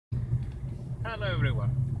Hello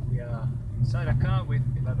everyone, we are inside a car with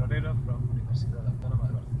Pilar Orero from Universitat Autònoma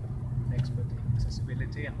de Barcelona, expert in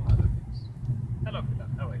accessibility and other things. Hello Pilar,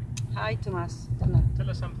 how are you? Hi Tomás. Tell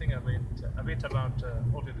us something a bit about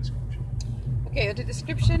audio description. Okay, audio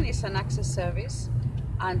description is an access service,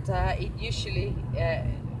 and it usually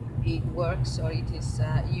it works or it is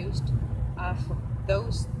used for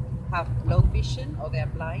those who have low vision or they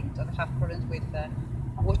are blind or they have problems with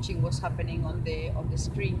watching what's happening on the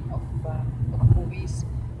screen of movies,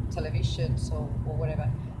 television, or whatever.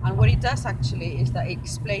 And what it does actually is that it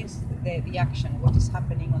explains the action, what is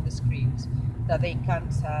happening on the screens that they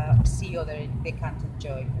can't see or they can't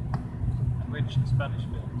enjoy. And which Spanish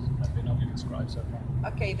films have been audio described so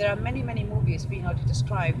far? Okay, there are many movies being audio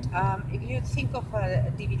described. If you think of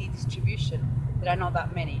a DVD distribution, there are not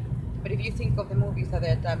that many. But if you think of the movies that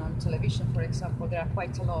are done on television, for example, there are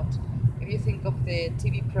quite a lot. If you think of the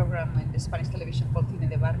TV program in the Spanish television called Cine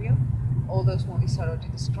de Barrio, all those movies are already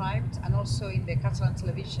described. And also in the Catalan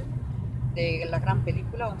television, the La Gran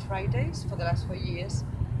Película on Fridays for the last 4 years,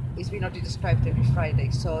 it's been already described every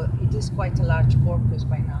Friday. So it is quite a large corpus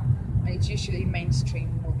by now. And it's usually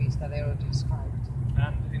mainstream movies that are already described.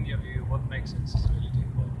 And in your view, what makes accessibility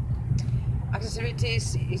important? Accessibility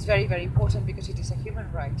is very important because it is a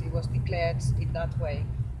human right. It was declared in that way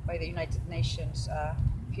by the United Nations a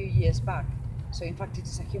few years back. So in fact it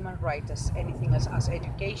is a human right as anything as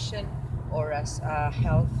education or as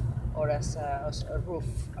health or as a roof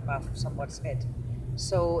above someone's head.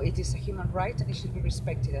 So it is a human right and it should be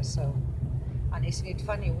respected as so. And isn't it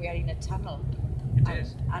funny, we are in a tunnel. It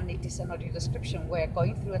is. And it is an audio description. We're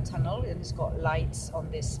going through a tunnel and it's got lights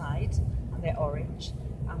on this side and they're orange.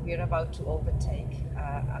 And we're about to overtake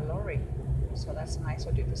a lorry. So that's a nice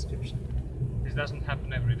audio description. This doesn't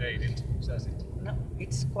happen every day in interviews, does it? No,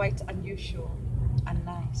 it's quite unusual and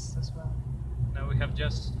nice as well. Now we have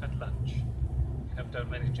just had lunch. We have done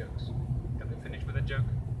many jokes. Can we finish with a joke?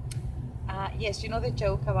 Yes, you know the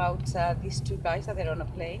joke about these two guys that they're on a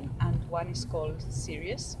plane and one is called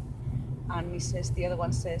Sirius and the other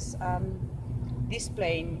one says, this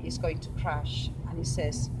plane is going to crash, and he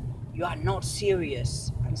says, you are not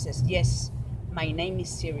serious. And he says, yes, my name is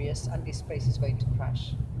Sirius and this place is going to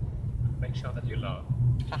crash. Make sure that you laugh,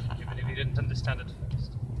 even if you didn't understand it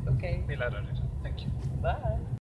first. Okay. Pilar Orero, thank you. Bye.